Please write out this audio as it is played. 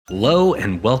Hello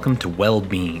and welcome to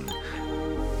Wellbeing.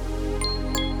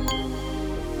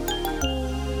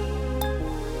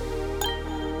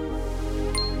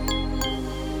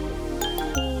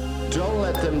 Don't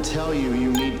let them tell you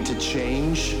you need to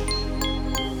change.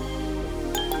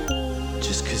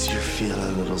 Just 'cause you're feeling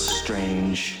a little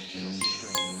strange.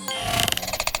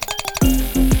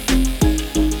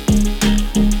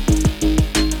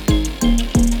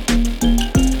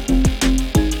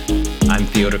 I'm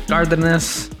Theoderic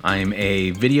Cardenas. I'm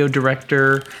a video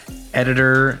director,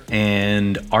 editor,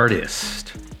 and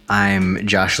artist. I'm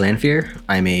Josh Lanphear.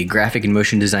 I'm a graphic and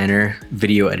motion designer,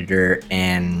 video editor,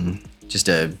 and just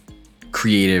a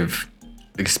creative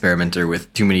experimenter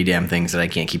with too many damn things that I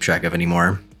can't keep track of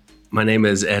anymore. My name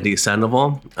is Andy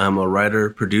Sandoval. I'm a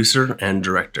writer, producer, and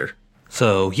director.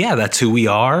 So yeah, that's who we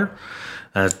are.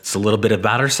 It's a little bit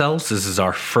about ourselves. This is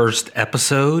our first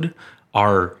episode,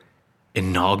 our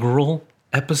inaugural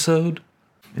episode.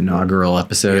 Inaugural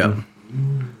episode. Yeah.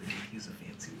 He's a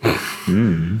fancy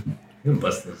one. You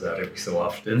bust those out every so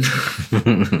often.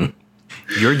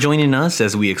 You're joining us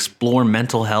as we explore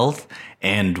mental health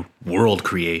and world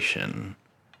creation.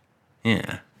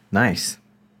 Yeah. Nice.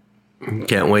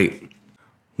 Can't wait.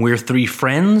 We're three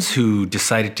friends who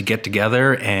decided to get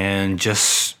together and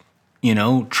just,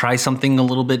 try something a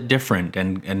little bit different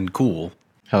and cool.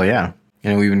 Hell yeah.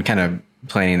 And we've been kind of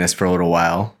planning this for a little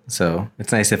while, so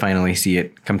it's nice to finally see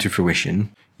it come to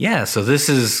fruition. Yeah, so this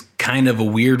is kind of a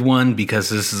weird one because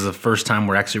this is the first time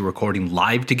we're actually recording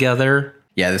live together.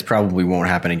 Yeah, this probably won't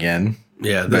happen again.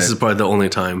 Yeah, this is probably the only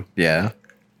time. Yeah.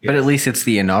 But at least it's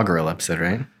the inaugural episode,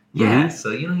 right? Yeah,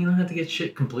 so you don't have to get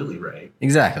shit completely right.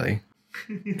 Exactly.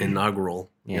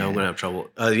 Inaugural. Yeah, Yeah. I'm going to have trouble.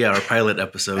 Our pilot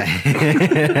episode.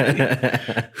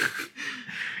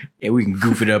 Yeah, we can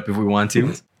goof it up if we want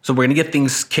to. So we're going to get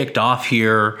things kicked off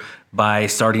here by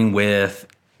starting with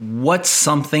what's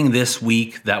something this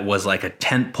week that was like a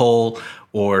tentpole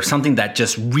or something that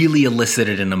just really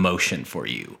elicited an emotion for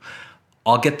you.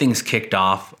 I'll get things kicked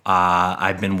off.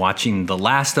 I've been watching The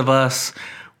Last of Us,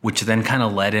 which then kind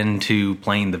of led into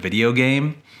playing the video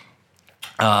game.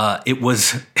 It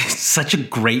was such a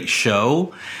great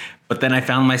show, but then I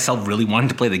found myself really wanting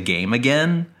to play the game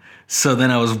again. So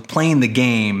then I was playing the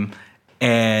game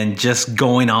and just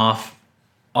going off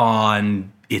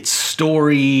on its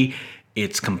story,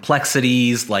 its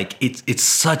complexities. Like it's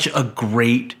such a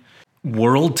great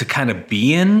world to kind of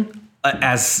be in,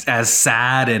 as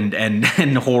sad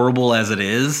and horrible as it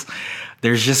is.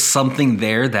 There's just something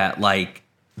there that like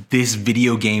this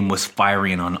video game was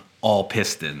firing on all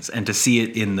pistons, and to see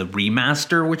it in the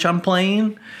remaster, which I'm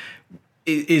playing,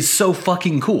 is so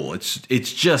fucking cool.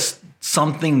 It's just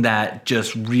something that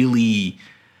just really,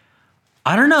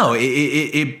 I don't know.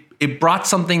 It brought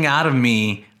something out of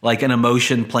me, like an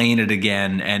emotion playing it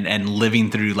again and living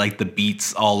through like the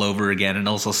beats all over again, and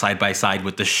also side by side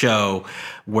with the show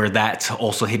where that's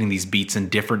also hitting these beats in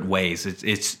different ways.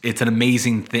 It's an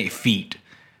amazing feat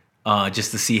just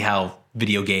to see how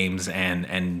video games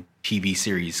and TV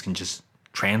series can just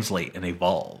translate and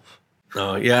evolve.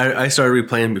 I started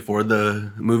replaying before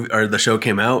the movie or the show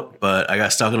came out, but I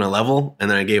got stuck on a level and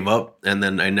then I gave up and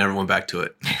then I never went back to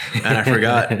it. And I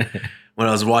forgot when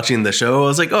I was watching the show, I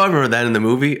was like, oh, I remember that in the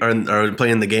movie or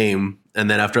playing the game. And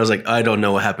then after I was like, I don't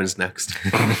know what happens next.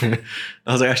 I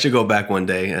was like, I should go back one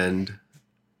day and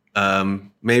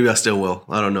maybe I still will.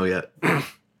 I don't know yet.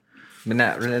 But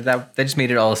that just made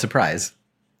it all a surprise.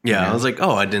 Yeah, I was like,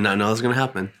 oh, I did not know that was going to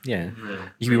happen. Yeah.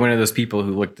 You could be one of those people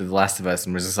who looked at The Last of Us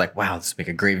and was just like, wow, this would make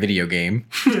a great video game.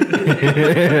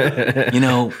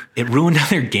 It ruined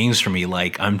other games for me.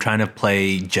 Like I'm trying to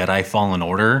play Jedi Fallen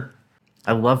Order.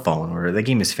 I love Fallen Order. That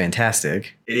game is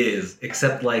fantastic. It is,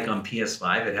 except like on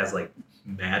PS5, it has like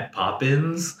mad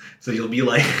pop-ins. So you'll be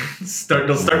like,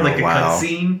 they'll start like a Wow.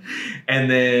 cutscene, and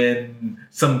then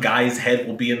some guy's head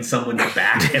will be in someone's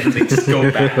back, and then they just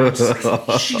go back. I'm just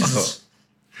like, Jesus.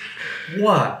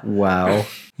 What? Wow.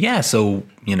 Yeah, so,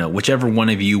 whichever one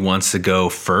of you wants to go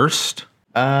first.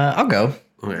 I'll go.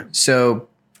 Okay. So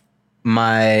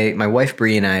my wife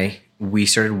Bree and I, we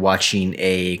started watching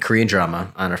a Korean drama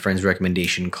on a friend's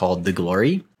recommendation called The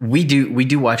Glory. We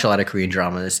do watch a lot of Korean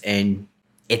dramas, and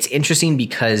it's interesting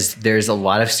because there's a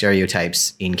lot of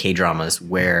stereotypes in K-dramas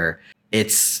where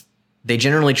they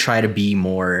generally try to be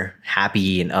more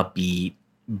happy and upbeat,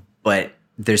 but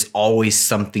there's always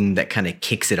something that kind of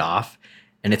kicks it off,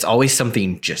 and it's always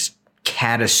something just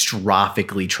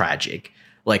catastrophically tragic.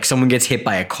 Like someone gets hit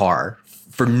by a car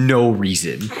for no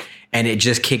reason, and it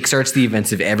just kickstarts the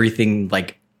events of everything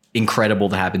like incredible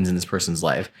that happens in this person's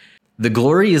life. The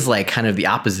Glory is like kind of the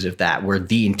opposite of that, where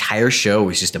the entire show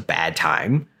is just a bad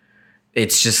time.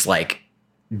 It's just like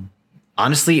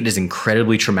honestly, it is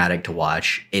incredibly traumatic to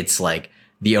watch. It's like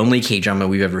the only K-drama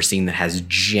we've ever seen that has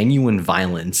genuine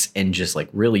violence and just like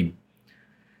really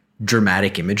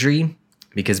dramatic imagery,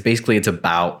 because basically it's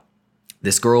about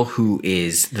this girl who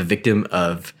is the victim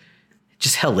of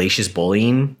just hellacious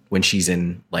bullying when she's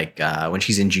in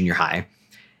junior high,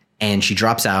 and she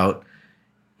drops out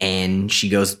and she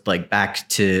goes like back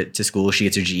to school. She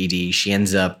gets her GED. She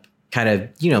ends up kind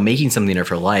of, making something of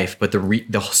her life. But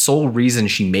the sole reason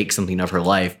she makes something of her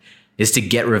life is to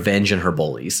get revenge on her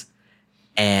bullies.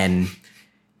 And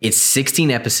it's 16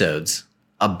 episodes,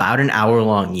 about an hour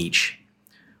long each.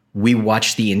 We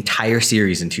watched the entire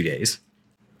series in 2 days.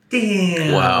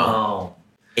 Damn. Wow.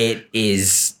 It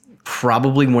is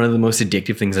probably one of the most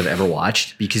addictive things I've ever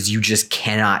watched, because you just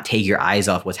cannot take your eyes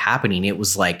off what's happening. It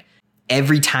was like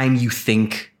every time you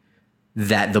think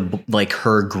that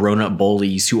her grown-up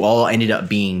bullies, who all ended up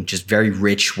being just very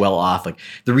rich, well off, like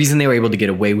the reason they were able to get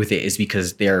away with it is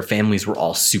because their families were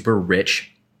all super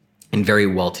rich and very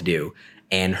well-to-do,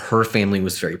 and her family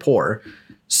was very poor.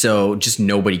 So just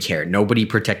nobody cared. Nobody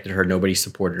protected her. Nobody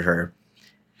supported her.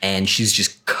 And she's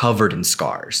just covered in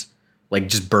scars, like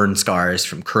just burned scars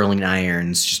from curling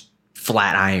irons, just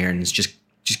flat irons, just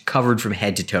covered from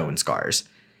head to toe in scars.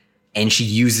 And she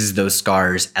uses those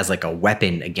scars as like a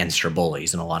weapon against her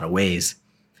bullies in a lot of ways.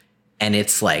 And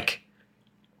it's like,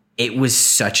 it was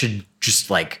such a, just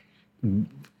like,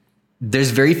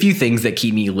 there's very few things that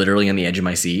keep me literally on the edge of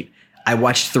my seat. I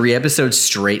watched 3 episodes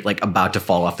straight, like about to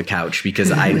fall off the couch,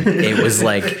 because it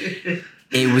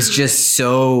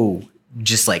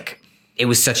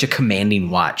was such a commanding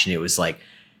watch. And it was like,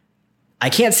 I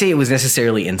can't say it was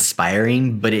necessarily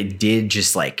inspiring, but it did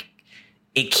just like,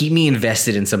 it keep me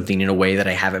invested in something in a way that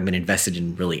I haven't been invested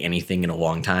in really anything in a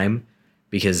long time,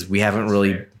 because we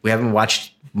haven't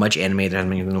watched much anime. There hasn't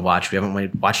been anything to watch. We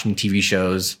haven't watched any TV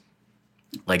shows.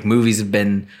 Like movies have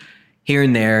been here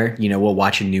and there. We'll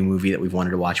watch a new movie that we've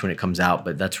wanted to watch when it comes out,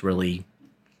 but that's really,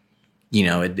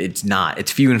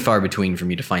 it's few and far between for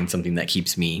me to find something that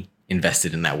keeps me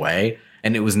invested in that way.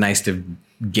 And it was nice to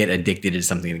get addicted to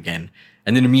something again,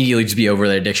 and then immediately just be over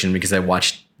that addiction because I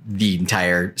watched the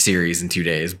entire series in 2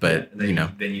 days. But then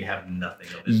you have nothing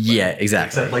of it. Yeah,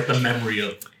 exactly. Except like the memory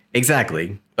of.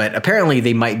 Exactly. But apparently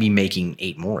they might be making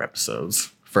 8 more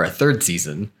episodes for a 3rd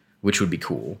season, which would be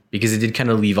cool, because it did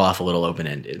kind of leave off a little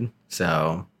open-ended.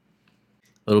 So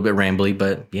a little bit rambly,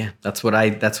 but yeah, that's what I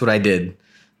did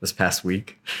this past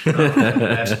week.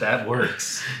 That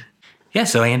works. Yeah.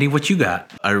 So Andy, what you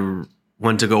got? I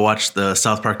went to go watch the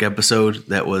South Park episode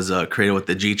that was created with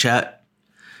the G chat.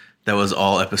 That was the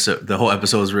whole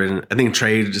episode was written. I think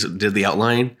Trey just did the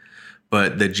outline,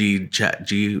 but the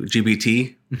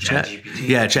GBT chat.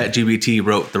 Yeah, ChatGPT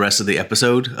wrote the rest of the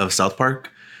episode of South Park.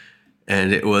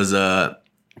 And it was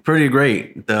pretty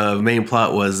great. The main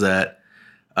plot was that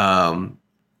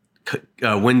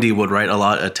Wendy would write a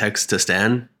lot of text to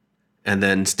Stan, and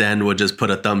then Stan would just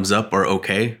put a thumbs up or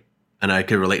okay. And I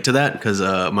could relate to that because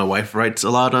my wife writes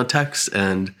a lot on text,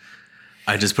 and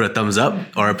I just put a thumbs up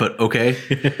or I put okay,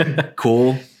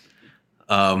 cool.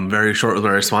 Very short with my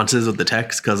responses with the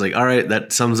text because like, all right,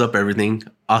 that sums up everything.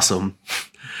 Awesome.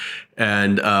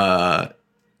 And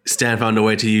Stan found a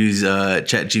way to use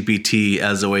ChatGPT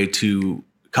as a way to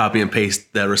copy and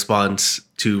paste that response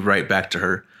to write back to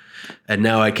her. And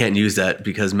now I can't use that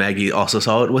because Maggie also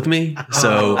saw it with me.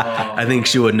 So I think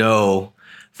she would know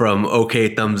from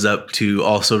okay, thumbs up to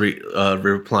also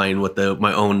replying with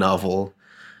my own novel.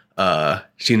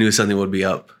 She knew something would be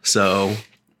up. So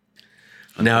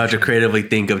now I have to creatively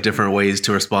think of different ways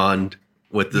to respond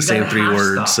with the same 3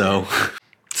 words.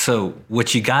 So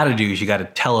what you got to do is you got to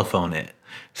telephone it.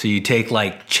 So you take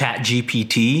like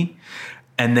ChatGPT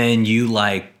and then you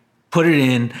like put it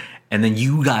in and then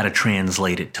you got to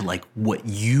translate it to like what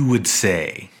you would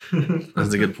say.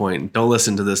 That's a good point. Don't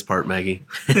listen to this part, Maggie.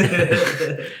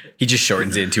 He just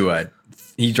shortens it into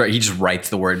he just writes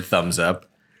the word thumbs up.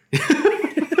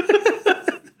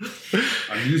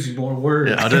 I'm using more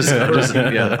words.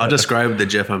 Yeah, I'll describe the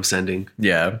GIF I'm sending.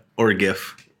 Yeah. Or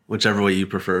GIF, whichever way you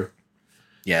prefer.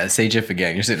 Yeah, say GIF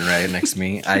again. You're sitting right next to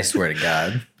me. I swear to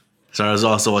God. So I was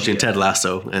also watching Ted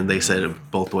Lasso, and they said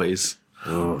it both ways.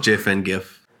 GIF and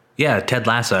GIF. Yeah, Ted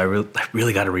Lasso. I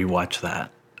really got to rewatch that.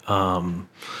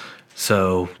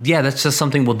 So yeah, that's just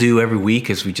something we'll do every week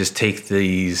is we just take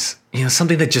these,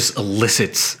 something that just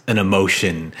elicits an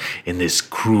emotion in this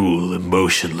cruel,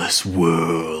 emotionless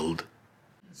world.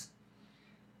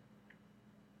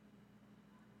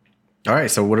 All right,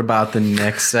 so what about the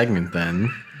next segment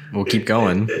then? We'll keep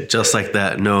going. Just like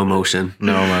that, no emotion.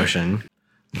 No emotion.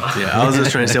 Yeah, I was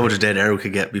just trying to see how much dead air we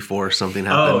could get before something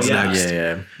happens yeah. next.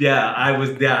 Yeah, I was.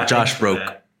 Yeah, Josh thanks for broke.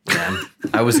 that. Yeah.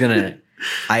 I was gonna.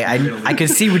 I could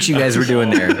see what you guys were doing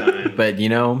there, but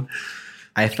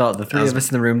I thought the three of us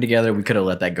in the room together, we could have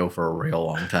let that go for a real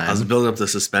long time. I was building up the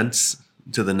suspense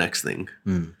to the next thing,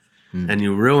 and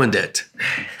you ruined it.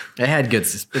 It had good.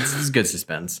 It's good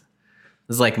suspense.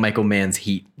 This is like Michael Mann's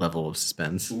Heat level of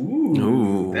suspense.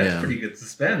 Ooh, that's yeah. pretty good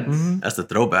suspense. That's the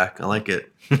throwback. I like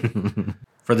it.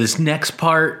 For this next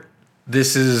part,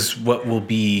 this is what will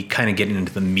be kind of getting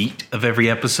into the meat of every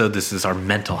episode. This is our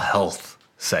mental health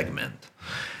segment.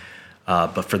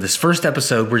 But for this first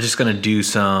episode, we're just going to do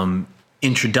some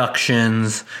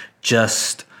introductions,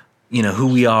 just, who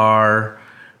we are,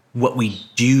 what we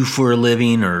do for a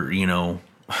living, or,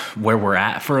 where we're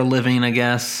at for a living, I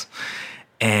guess.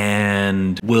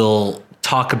 And we'll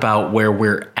talk about where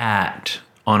we're at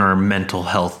on our mental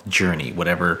health journey,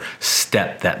 whatever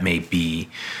step that may be.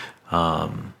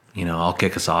 I'll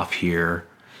kick us off here.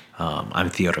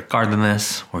 I'm Theoderic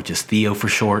Cardenas, or just Theo for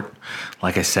short.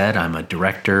 Like I said, I'm a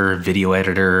director, video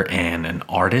editor, and an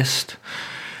artist.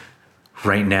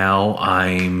 Right now,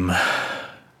 I'm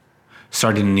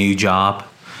starting a new job,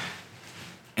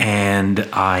 and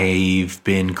I've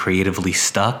been creatively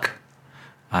stuck.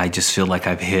 I just feel like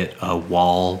I've hit a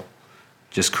wall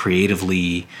just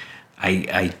creatively.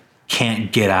 I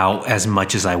can't get out as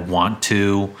much as I want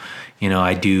to.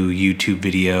 I do YouTube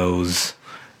videos,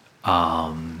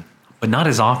 but not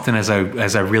as often as I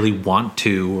really want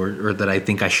to, or that I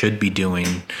think I should be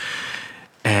doing.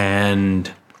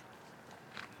 And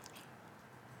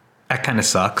that kind of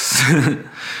sucks.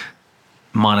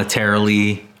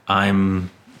 Monetarily, I'm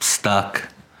stuck,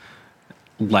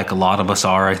 like a lot of us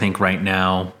are, I think, right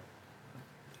now.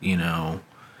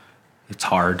 It's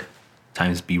hard.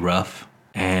 Times be rough.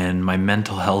 And my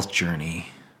mental health journey.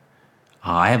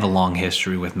 I have a long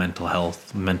history with mental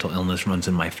health. Mental illness runs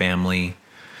in my family.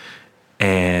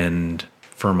 And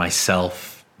for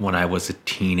myself, when I was a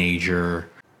teenager,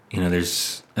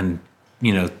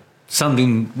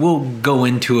 something we'll go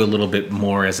into a little bit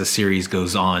more as the series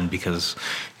goes on, because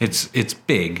it's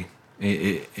big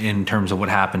in terms of what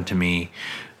happened to me.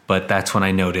 But that's when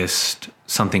I noticed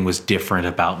something was different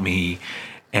about me.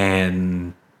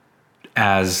 And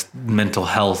as mental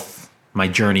health, my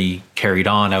journey carried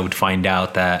on, I would find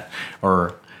out that,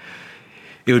 or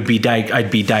it would be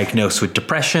I'd be diagnosed with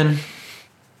depression.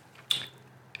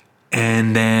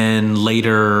 And then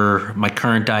later, my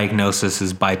current diagnosis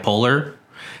is bipolar,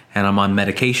 and I'm on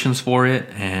medications for it,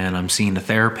 and I'm seeing a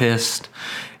therapist.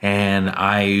 And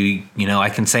I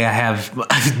can say I have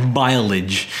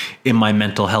mileage in my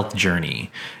mental health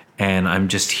journey, and I'm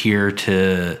just here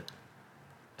to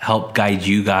help guide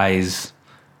you guys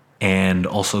and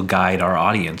also guide our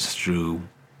audience through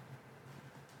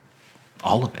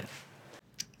all of it.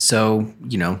 So,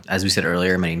 as we said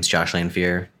earlier, my name's Josh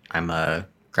Lanphear. I'm a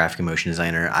graphic and motion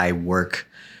designer. I work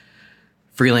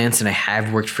freelance, and I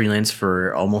have worked freelance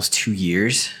for almost 2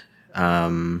 years.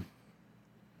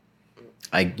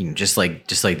 Just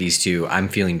like these two, I'm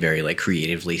feeling very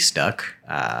creatively stuck.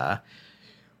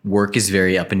 Work is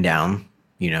very up and down.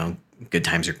 Good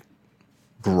times are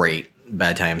great.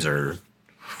 Bad times are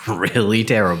really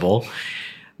terrible.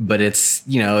 But it's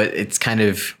kind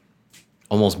of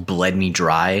almost bled me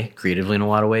dry creatively in a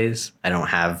lot of ways. I don't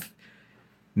have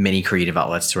many creative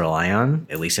outlets to rely on,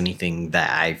 at least anything that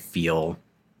I feel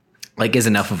like is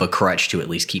enough of a crutch to at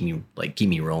least keep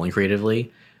me rolling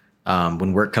creatively.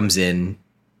 When work comes in,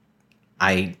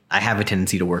 I have a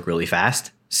tendency to work really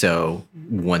fast. So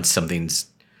once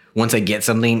I get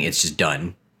something, it's just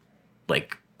done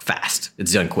fast.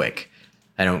 It's done quick.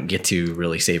 I don't get to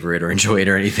really savor it or enjoy it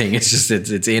or anything. It's just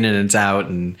it's in and it's out,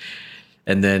 and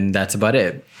then that's about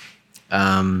it.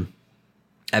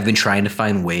 I've been trying to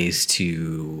find ways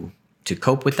to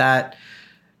cope with that,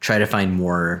 try to find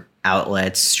more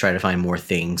outlets, try to find more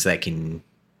things that can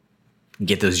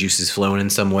get those juices flowing in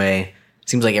some way.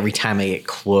 Seems like every time I get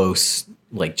close,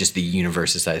 just the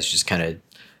universe decides to just kind of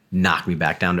knock me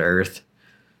back down to earth.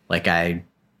 I'm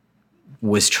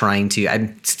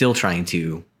still trying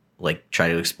to try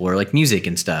to explore music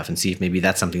and stuff and see if maybe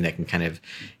that's something that can kind of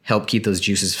help keep those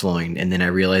juices flowing. And then I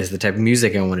realized the type of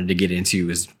music I wanted to get into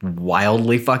is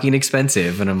wildly fucking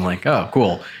expensive. And I'm like, oh,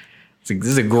 cool. This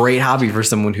is a great hobby for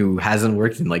someone who hasn't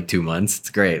worked in 2 months. It's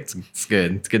great. It's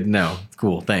good. It's good to know. It's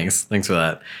cool. Thanks for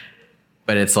that.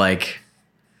 But it's I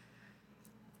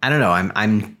don't know.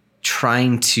 I'm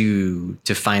trying to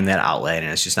find that outlet,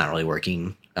 and it's just not really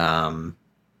working.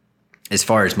 As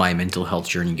far as my mental health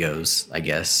journey goes, I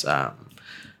guess I'm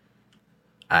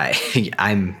at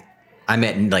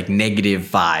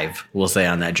 -5, we'll say,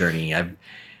 on that journey.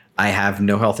 I have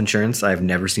no health insurance. I've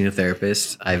never seen a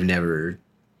therapist. I've never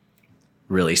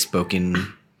really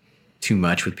spoken too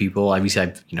much with people. Obviously,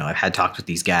 I've had talks with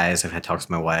these guys. I've had talks with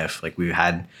my wife. Like, we've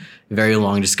had very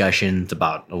long discussions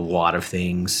about a lot of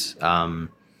things.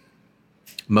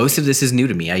 Most of this is new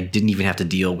to me. I didn't even have to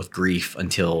deal with grief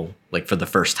until, like, for the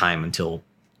first time until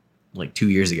like 2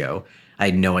 years ago. I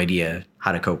had no idea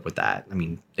how to cope with that. I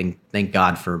mean, thank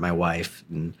God for my wife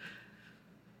and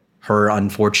her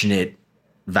unfortunate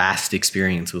vast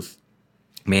experience with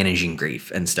managing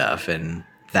grief and stuff, and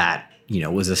that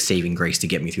was a saving grace to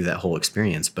get me through that whole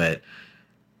experience. But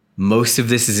most of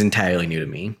this is entirely new to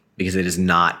me because it is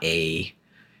not a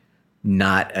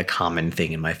common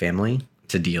thing in my family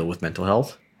to deal with mental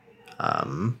health.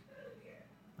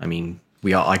 I mean,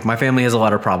 we all, like, my family has a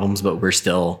lot of problems, but we're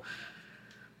still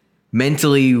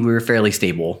mentally, we're fairly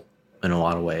stable in a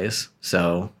lot of ways.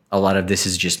 So a lot of this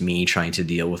is just me trying to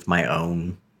deal with my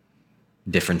own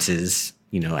differences,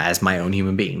 as my own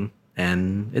human being.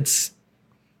 And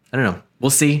I don't know.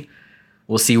 We'll see.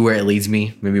 We'll see where it leads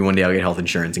me. Maybe one day I'll get health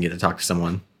insurance and get to talk to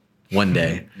someone. One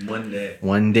day.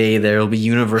 One day there will be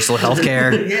universal health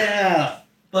care. Yeah.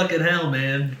 Fucking hell,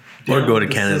 man. Or go to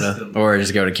Canada. System. Or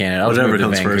just go to Canada. Whatever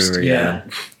comes first. Yeah.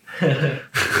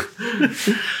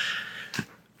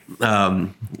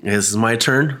 This is my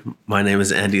turn. My name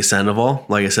is Andy Sandoval.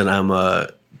 Like I said, I'm a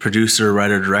producer,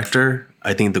 writer, director.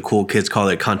 I think the cool kids call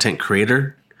it content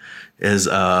creator. Is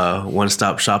a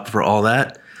one-stop shop for all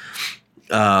that.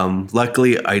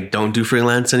 Luckily, I don't do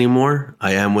freelance anymore.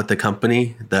 I am with the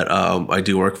company that I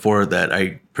do work for, that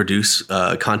I produce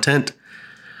content.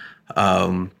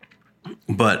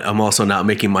 But I'm also not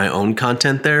making my own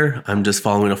content there. I'm just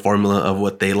following a formula of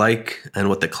what they like and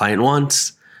what the client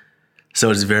wants. So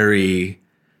it's very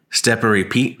step and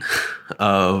repeat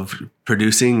of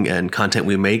producing and content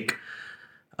we make.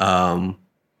 Yeah,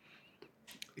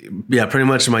 pretty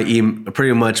much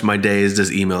my day is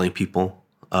just emailing people.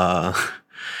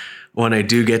 When I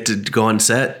do get to go on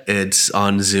set, it's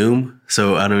on Zoom,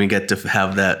 so I don't even get to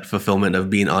have that fulfillment of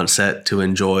being on set to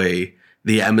enjoy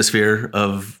the atmosphere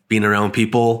of being around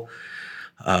people.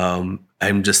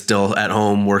 I'm just still at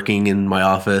home working in my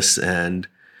office and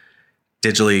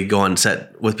digitally go on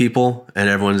set with people, and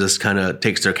everyone just kind of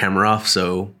takes their camera off.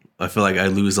 So I feel like I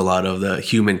lose a lot of the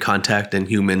human contact and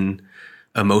human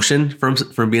emotion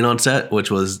from being on set, which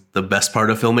was the best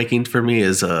part of filmmaking for me,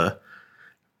 is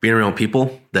being around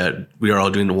people that we are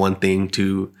all doing the one thing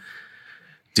to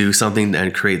do something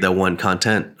and create that one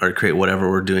content or create whatever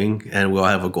we're doing, and we all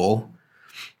have a goal.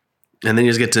 And then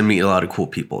you just get to meet a lot of cool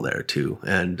people there too.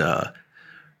 And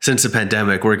since the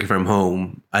pandemic, working from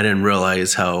home, I didn't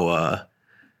realize how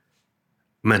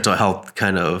mental health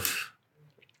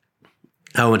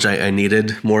how much I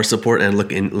needed more support and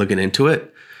looking into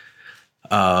it.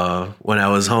 When I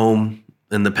was home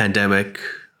in the pandemic,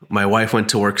 my wife went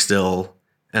to work still,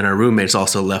 and our roommates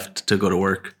also left to go to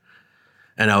work.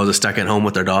 And I was just stuck at home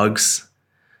with our dogs,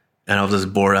 and I was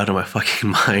just bored out of my fucking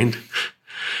mind.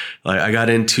 Like,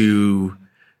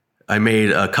 I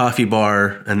made a coffee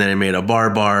bar, and then I made a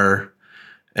bar,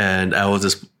 and I was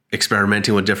just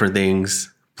experimenting with different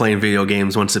things, playing video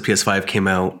games once the PS5 came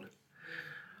out.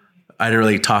 I didn't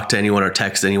really talk to anyone or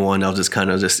text anyone. I was just kind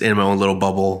of just in my own little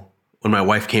bubble. When my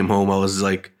wife came home, I was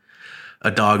like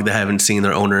a dog that haven't seen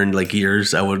their owner in like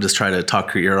years. I would just try to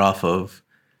talk her ear off of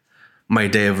my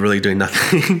day of really doing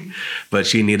nothing. But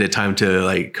she needed time to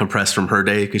like compress from her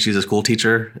day because she's a school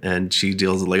teacher and she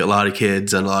deals with like a lot of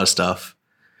kids and a lot of stuff.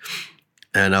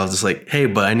 And I was just like, hey,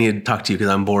 but I need to talk to you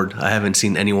because I'm bored. I haven't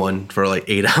seen anyone for like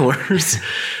 8 hours.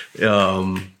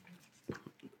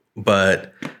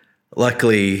 But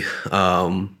luckily,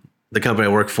 the company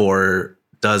I work for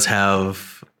does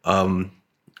have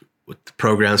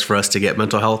programs for us to get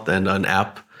mental health and an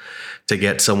app to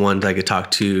get someone that I could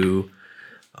talk to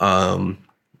a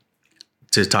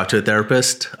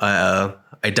therapist. I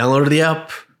downloaded the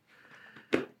app,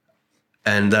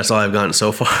 and that's all I've gotten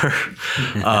so far.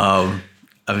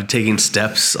 I've taken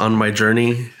steps on my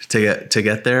journey to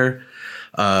get there.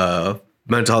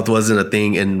 Mental health wasn't a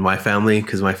thing in my family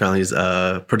because my family is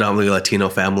a predominantly Latino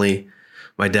family.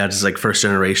 My dad is like first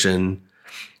generation.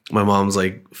 My mom's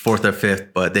like fourth or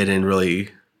fifth, but they didn't really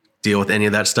deal with any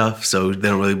of that stuff. So they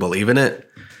don't really believe in it.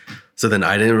 So then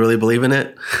I didn't really believe in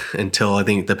it until I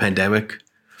think the pandemic.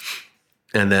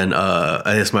 And then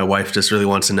I guess my wife just really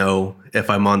wants to know if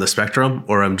I'm on the spectrum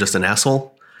or I'm just an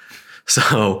asshole.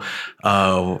 So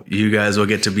you guys will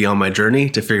get to be on my journey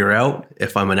to figure out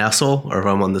if I'm an asshole or if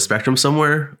I'm on the spectrum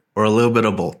somewhere or a little bit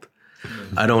of both.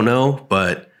 I don't know,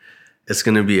 but it's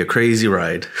going to be a crazy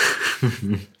ride.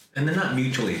 And they're not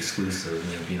mutually exclusive,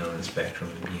 being on a spectrum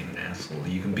and being an asshole.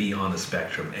 You can be on a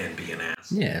spectrum and be an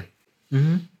asshole. Yeah.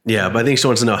 Yeah, but I think she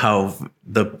wants to know how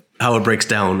it breaks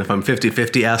down. If I'm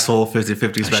 50-50 asshole, 50-50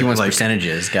 spectrum. She wants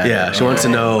percentages. Got Yeah, it. she wants to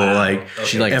know like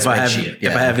She likes if I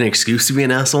have an excuse to be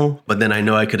an asshole, but then I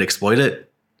know I could exploit it.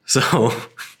 So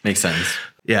Makes sense.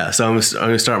 yeah, so I'm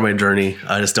gonna start my journey.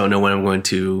 I just don't know when I'm going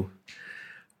to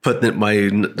put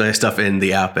my stuff in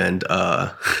the app and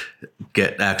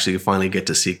finally get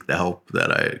to seek the help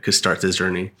that I could start this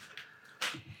journey.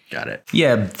 Got it.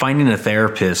 Yeah, finding a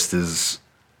therapist is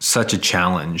such a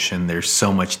challenge, and there's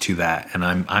so much to that. And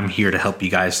I'm here to help you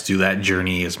guys do that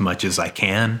journey as much as I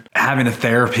can. Having a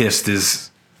therapist is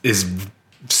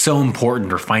so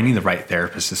important, or finding the right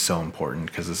therapist is so important,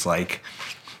 because it's like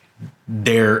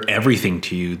they're everything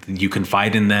to you. You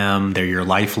confide in them. They're your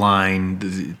lifeline.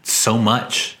 It's so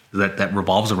much that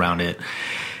revolves around it.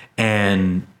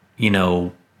 And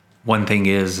one thing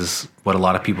is what a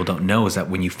lot of people don't know is that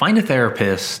when you find a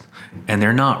therapist and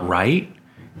they're not right,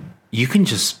 you can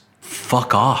just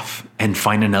fuck off and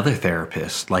find another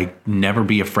therapist. Like, never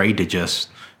be afraid to just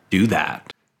do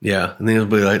that. Yeah, I think it'll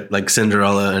be like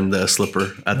Cinderella and the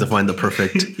slipper. I have to find the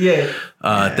perfect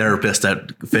therapist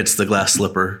that fits the glass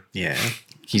slipper. Yeah.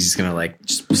 He's just gonna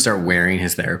just start wearing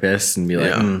his therapist and be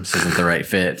like, this isn't the right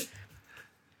fit.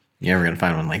 You're never gonna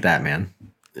find one like that, man.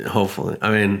 Hopefully.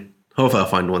 Hopefully I'll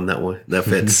find one that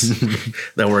fits,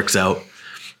 that works out.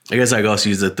 I guess I could also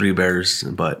use the 3 bears,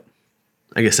 but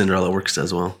I guess Cinderella works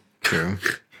as well. True.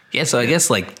 Yeah, so I guess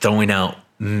throwing out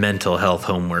mental health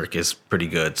homework is pretty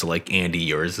good. So Andy,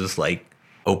 yours is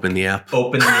open the app.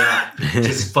 Open the app.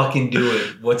 Just fucking do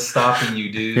it. What's stopping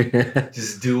you, dude?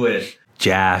 Just do it.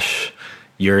 Jash,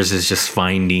 yours is just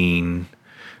finding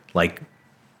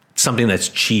something that's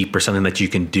cheap or something that you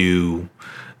can do,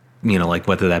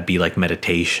 whether that be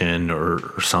meditation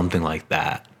or something like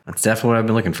that. That's definitely what I've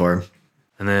been looking for.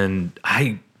 And then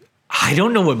I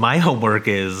don't know what my homework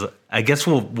is. I guess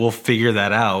we'll figure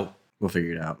that out. We'll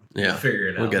figure it out. Yeah. Figure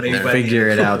it out. We'll get Maybe there. by the Figure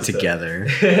end it of out the together.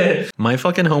 My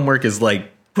fucking homework is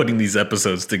putting these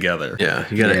episodes together. Yeah,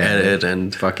 you gotta edit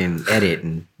and fucking edit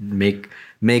and make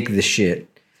the shit.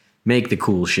 Make the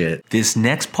cool shit. This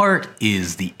next part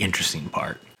is the interesting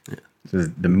part. This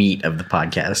is the meat of the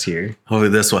podcast here. hopefully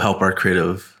this will help our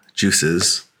creative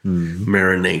juices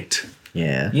marinate.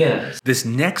 Yeah. Yeah. This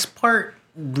next part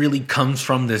really comes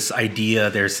from this idea.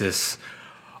 There's this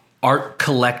art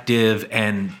collective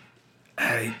and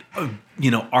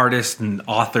artists and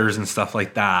authors and stuff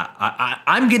like that.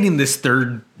 I'm getting this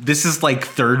is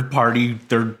third party,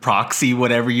 third proxy,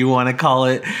 whatever you want to call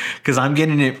it, because I'm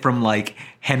getting it from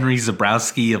Henry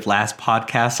Zabrowski of Last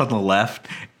Podcast on the left,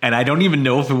 and I don't even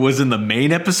know if it was in the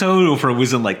main episode or if it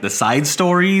was in the side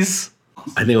stories.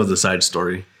 I think it was a side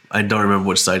story. I don't remember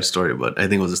which side story, but I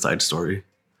think it was a side story.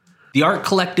 The art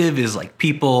collective is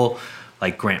people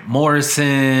like Grant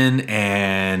Morrison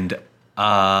and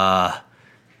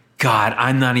God,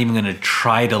 I'm not even going to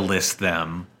try to list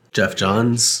them. Jeff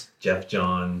Johns.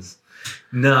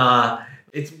 Nah.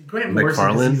 It's Grant Morrison.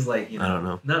 McFarlane? He's I don't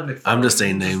know. Not McFarlane. I'm just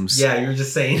saying names. Yeah, you're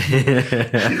just saying.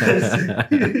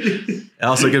 It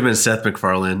also could have been Seth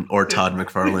MacFarlane or Todd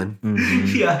McFarlane.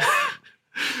 Yeah.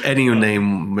 Any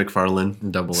name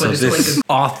McFarlane. Double But O. it's This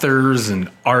authors and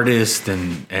artists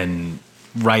and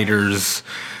writers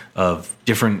of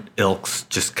different ilks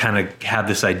just kind of have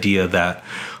this idea that,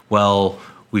 well,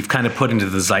 we've kind of put into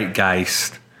the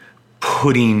zeitgeist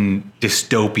putting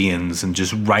dystopians and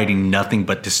just writing nothing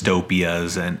but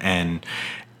dystopias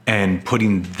and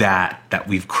putting that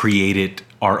we've created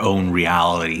our own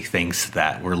reality thanks to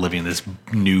that. We're living this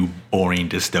new boring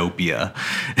dystopia.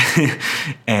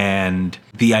 And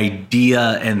the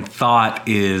idea and thought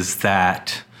is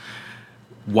that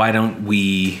why don't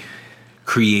we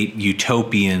create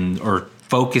utopian or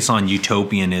focus on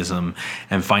utopianism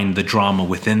and find the drama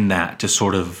within that to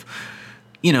sort of,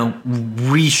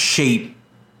 reshape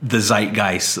the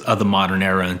zeitgeist of the modern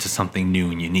era into something new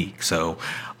and unique. So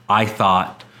I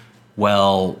thought,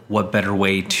 well, what better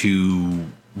way to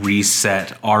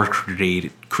reset our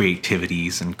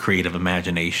creativities and creative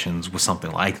imaginations with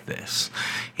something like this?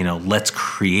 Let's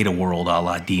create a world a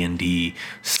la D&D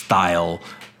style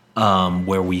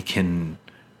where we can,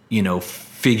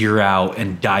 figure out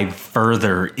and dive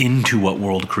further into what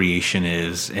world creation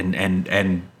is and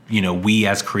we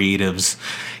as creatives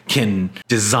can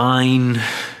design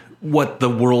what the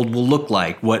world will look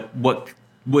like. What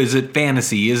is it?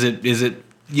 Fantasy? Is it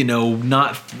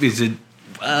not? Is it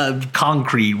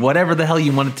concrete? Whatever the hell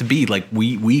you want it to be.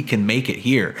 We can make it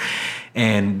here,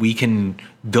 and we can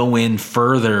go in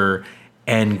further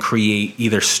and create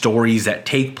either stories that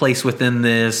take place within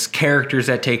this, characters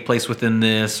that take place within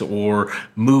this, or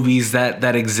movies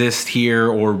that exist here,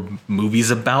 or movies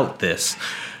about this.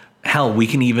 Hell, we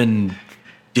can even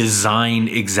design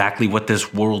exactly what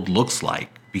this world looks like,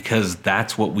 because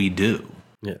that's what we do.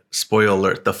 Yeah. Spoiler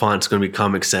alert, the font's going to be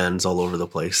Comic Sans all over the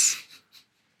place.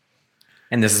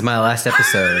 And this is my last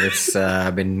episode. It's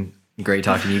been great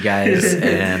talking to you guys.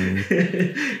 And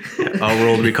Our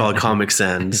world will be called Comic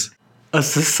Sans. A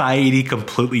society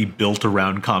completely built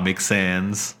around Comic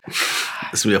Sans.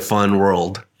 This will be a fun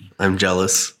world. I'm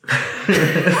jealous.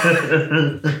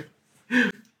 this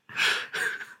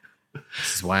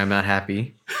is why I'm not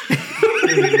happy.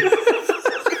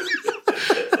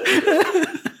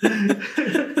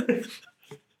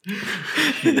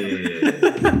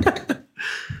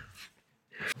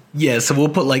 Yeah, so we'll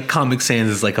put like Comic Sans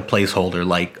as like a placeholder,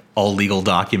 like all legal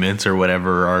documents or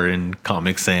whatever are in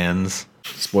Comic Sans.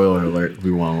 Spoiler alert,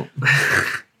 we won't.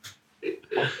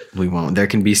 We won't. There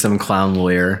can be some clown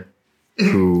lawyer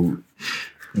who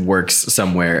works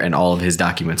somewhere and all of his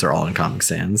documents are all in Comic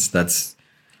Sans. That's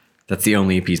the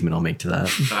only appeasement I'll make to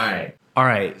that. All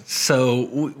right.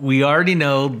 So we already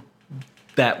know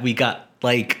that we got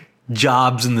like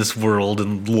jobs in this world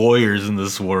and lawyers in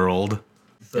this world.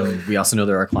 And we also know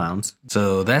there are clowns.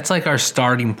 So that's like our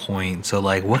starting point. So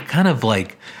like what kind of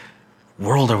like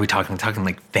world are we talking? Talking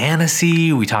like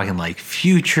fantasy? Are we talking like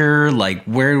future? Like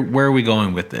where are we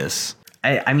going with this?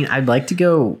 I mean, I'd like to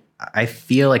go. I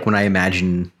feel like when I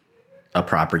imagine a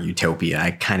proper utopia,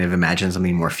 I kind of imagine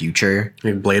something more future.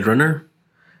 Like Blade Runner?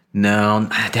 No,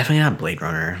 definitely not Blade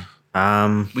Runner.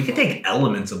 We could take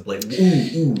elements of Blade.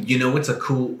 Ooh, you know what's a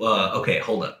cool? Okay,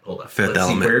 hold up. Fifth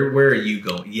Element. See, where are you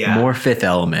going? Yeah, More Fifth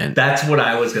Element. That's what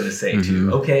I was gonna say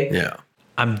too. Okay, Yeah.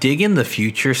 I'm digging the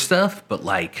future stuff, but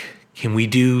like, can we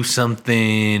do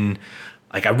something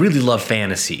like I really love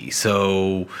fantasy,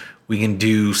 so we can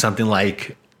do something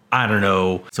like, I don't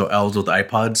know. So elves with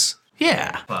iPods?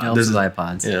 Yeah. Elves with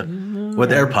iPods. Yeah.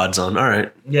 With AirPods on. All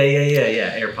right.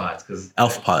 yeah. AirPods, because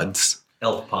Elf pods.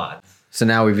 elf pods. So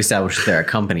now we've established that there are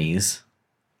companies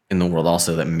in the world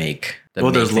also that make.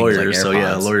 Well, there's things like lawyers. So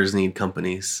yeah, AirPods. lawyers need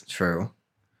companies. True.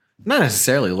 Not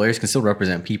necessarily. Lawyers can still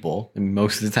represent people. I mean,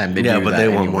 most of the time they do. Yeah, but that they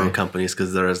want anyway. more companies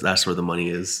because that's where the money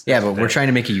is. Yeah, but we're trying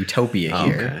to make a utopia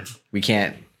here.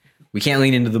 Okay. We can't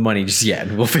lean into the money just yet.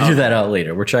 We'll figure that out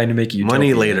later. We're trying to make a utopia.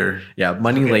 Money later. Yeah,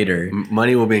 money later.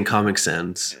 Money will be in Comic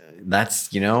Sans.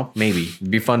 That's, maybe.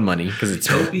 It'd be fun money because it's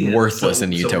Utopia. worthless in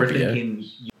the So we're utopia. thinking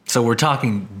So we're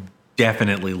talking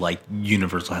definitely like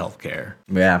universal healthcare.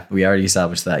 Yeah, we already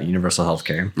established that. Universal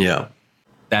healthcare. Yeah.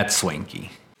 That's swanky.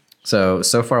 So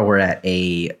far we're at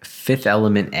a Fifth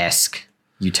Element-esque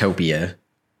utopia.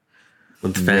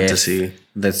 With fantasy.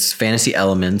 That's fantasy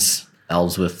elements,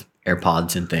 elves with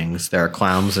AirPods and things. There are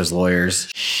clowns, there's lawyers.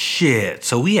 Shit.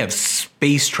 So we have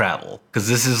space travel because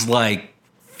this is like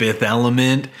Fifth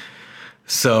Element.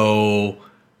 So,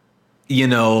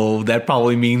 that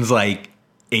probably means like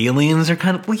aliens are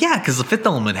kind of, well, yeah, because the Fifth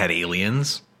Element had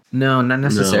aliens. No, not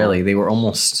necessarily. They were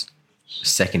almost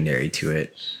secondary to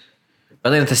it. But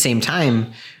then at the same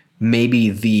time, maybe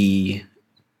the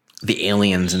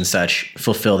aliens and such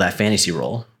fulfill that fantasy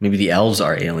role. Maybe the elves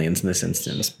are aliens in this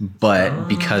instance, but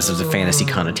because of the fantasy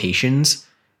connotations,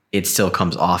 it still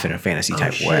comes off in a fantasy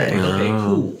type way. okay,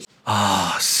 cool.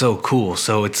 Oh, so cool.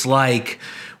 So it's like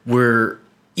we're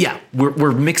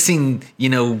mixing,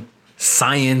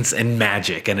 science and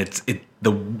magic, and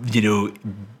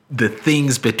the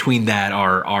things between that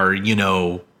are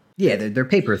Yeah, they're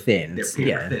paper thin. They're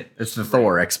paper thin. It's the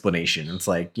Thor explanation. It's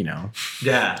like,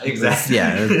 Yeah, exactly.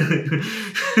 yeah.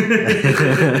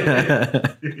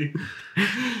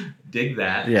 Dig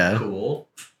that. Yeah. Cool.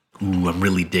 Ooh, I'm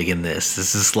really digging this.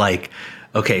 This is like,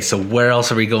 okay, so where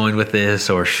else are we going with this?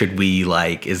 Or should we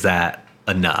is that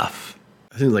enough?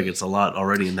 I think like it's a lot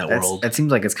already in that world. That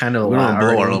seems like it's kind of a We lot don't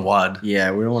blow already. our wad.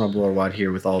 Yeah, we don't want to blow our wad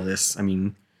here with all this. I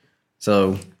mean,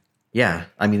 so yeah,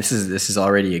 I mean this is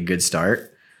already a good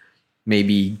start.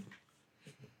 Maybe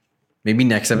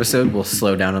next episode we'll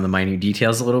slow down on the minute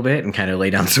details a little bit and kind of lay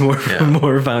down some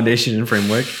more foundation and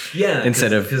framework. Yeah.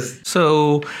 Instead of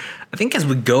So I think as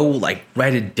we go,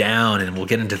 write it down, and we'll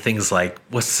get into things like,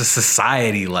 what's the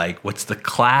society like? What's the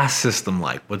class system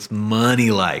like? What's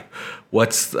money like?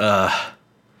 What's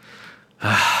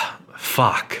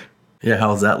fuck? Yeah,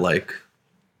 how's that like?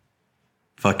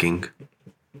 Fucking.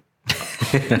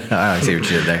 I see what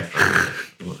you did there.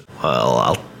 Well,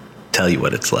 I'll tell you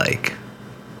what it's like.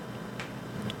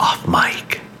 Off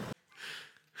mic.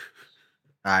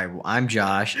 All right, well, I'm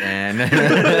Josh, and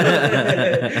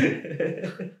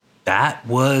That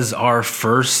was our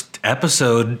first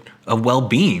episode of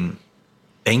well-being.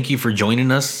 Thank you for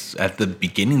joining us at the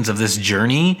beginnings of this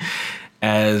journey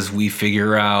as we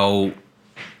figure out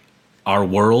our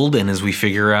world and as we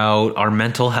figure out our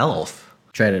mental health.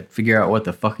 Try to figure out what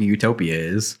the fuck a utopia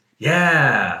is.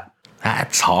 Yeah.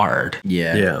 That's hard.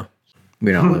 Yeah. Yeah.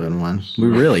 We don't live in one. We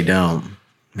really don't.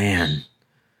 Man.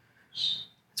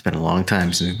 It's been a long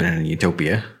time since we've been in a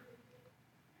utopia.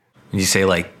 You say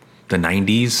like the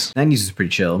 90s? 90s was pretty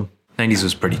chill. 90s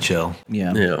was pretty chill.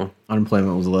 Yeah. Yeah.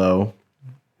 Unemployment was low.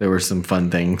 There were some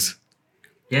fun things.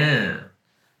 Yeah.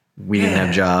 We didn't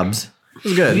have jobs. It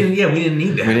was good. We didn't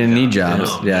need that. We didn't need jobs.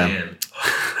 Oh, Yeah. Man.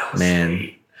 Oh, that was Man.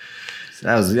 sweet.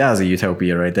 That was a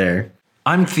utopia right there.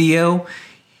 I'm Theo.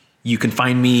 You can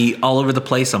find me all over the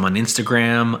place. I'm on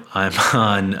Instagram. I'm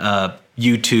on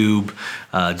YouTube.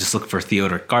 Just look for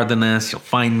Theoderic Cardenas. You'll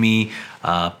find me.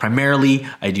 Primarily,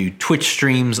 I do Twitch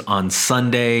streams on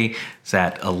Sunday. It's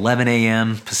at 11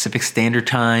 a.m. Pacific Standard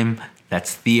Time.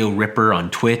 That's Theo Ripper on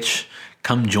Twitch.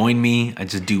 Come join me. I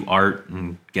just do art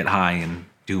and get high and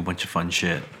do a bunch of fun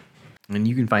shit. And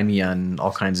you can find me on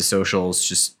all kinds of socials,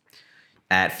 just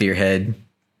at Fearhead,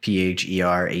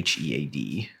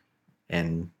 Pherhead.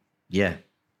 And yeah,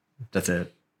 that's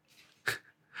it.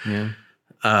 Yeah.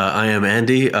 I am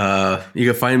Andy. You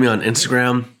can find me on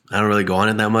Instagram. I don't really go on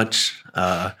it that much.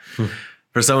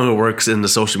 For someone who works in the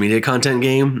social media content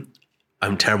game,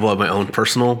 I'm terrible at my own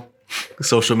personal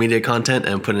social media content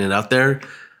and putting it out there.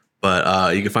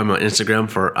 But you can find me on Instagram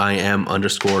for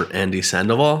 @Andy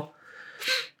Sandoval.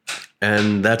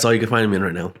 And that's all you can find me in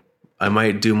right now. I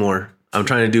might do more. I'm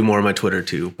trying to do more on my Twitter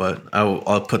too, but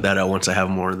I'll put that out once I have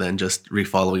more than just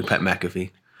refollowing Pat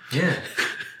McAfee. Yeah.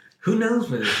 Who knows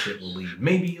where this shit will lead?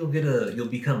 Maybe you'll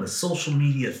become a social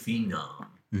media phenom.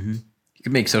 You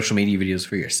can make social media videos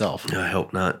for yourself. I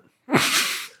hope not.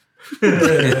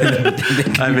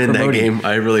 I'm in that game.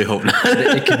 I really hope not.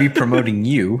 It could be promoting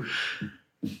you.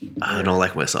 I don't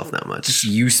like myself that much. Just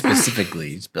you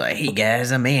specifically. Just be like, hey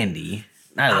guys, I'm Andy.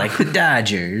 I like the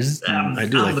Dodgers. I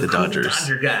do like the cool Dodgers.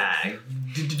 Dodger guy.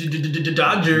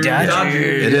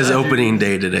 Dodgers. It is opening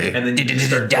day today. And then you just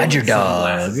start Dodger pulling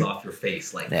sunglasses dog. off your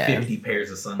face, like Yeah. 50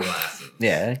 pairs of sunglasses.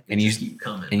 Yeah. And just keep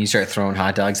coming. And you start throwing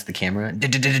hot dogs at the camera.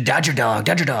 Dodger dog,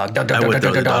 Dodger dog, dog, I dog, would dog,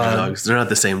 throw the dog, Dodger dog. dogs. They're not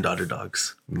the same Dodger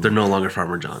dogs. They're no longer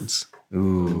Farmer John's.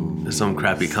 Ooh, There's some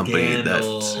crappy company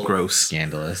Scandal. that's gross.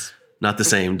 scandalous. Not the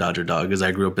same Dodger dog as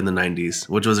I grew up in the 90s,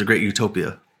 which was a great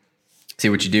utopia. See,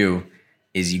 what you do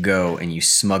is you go and you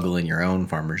smuggle in your own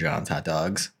Farmer John's hot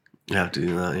dogs. You have to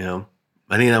do that, yeah.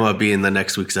 I think that might be in the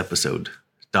next week's episode.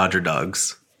 Dodger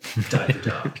dogs. Dodger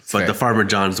dog. But fair. the Farmer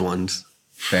John's ones.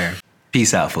 Fair.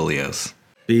 Peace out, folios.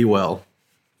 Be well.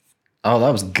 Oh,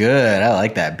 that was good. I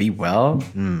like that. Be well.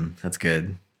 That's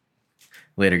good.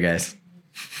 Later, guys.